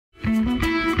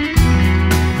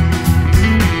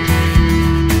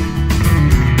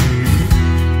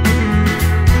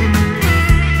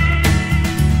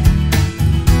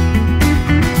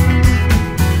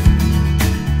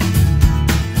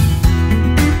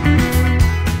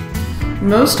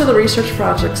Most of the research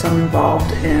projects I'm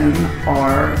involved in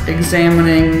are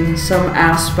examining some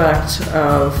aspect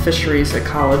of fisheries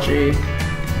ecology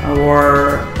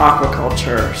or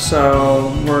aquaculture.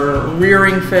 So we're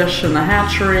rearing fish in the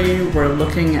hatchery, we're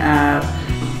looking at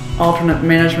alternate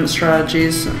management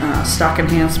strategies, stock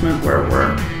enhancement, where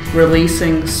we're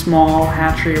releasing small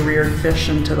hatchery reared fish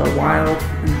into the wild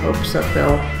in hopes that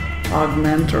they'll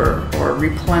augment or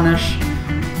replenish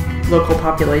local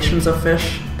populations of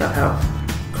fish that have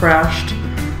crashed.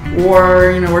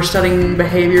 Or, we're studying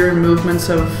behavior and movements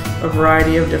of a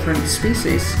variety of different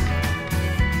species.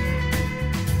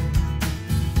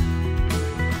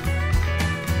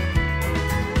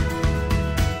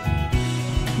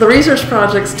 The research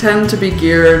projects tend to be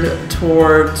geared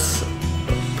towards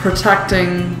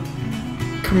protecting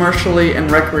commercially and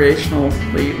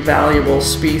recreationally valuable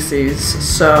species.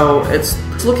 So it's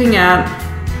looking at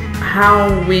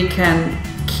how we can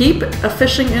keep a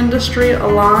fishing industry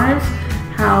alive,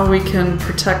 how we can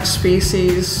protect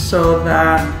species so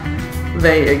that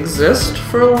they exist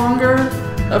for longer.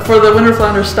 For the winter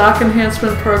flounder stock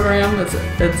enhancement program,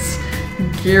 it's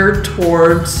geared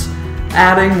towards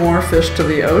adding more fish to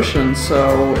the ocean.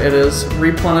 So it is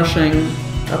replenishing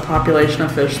a population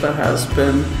of fish that has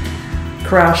been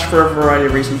crashed for a variety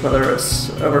of reasons, whether it's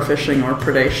overfishing or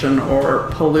predation or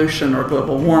pollution or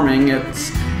global warming.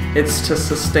 It's to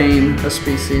sustain a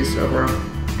species over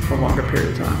a longer period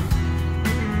of time.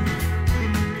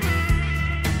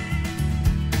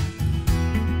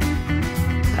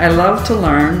 I love to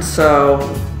learn, so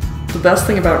the best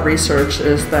thing about research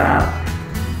is that,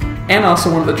 and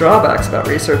also one of the drawbacks about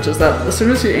research is that as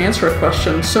soon as you answer a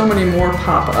question, so many more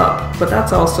pop up. But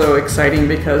that's also exciting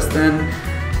because then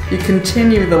you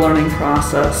continue the learning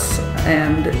process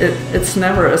and it's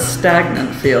never a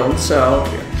stagnant field. So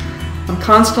I'm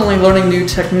constantly learning new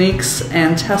techniques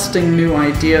and testing new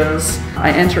ideas.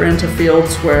 I enter into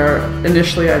fields where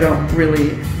initially I don't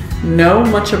really know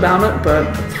much about it,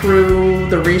 but through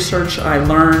the research I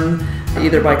learn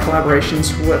either by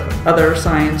collaborations with other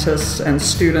scientists and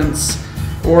students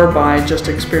or by just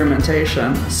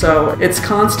experimentation. So it's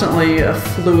constantly a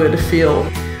fluid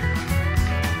field.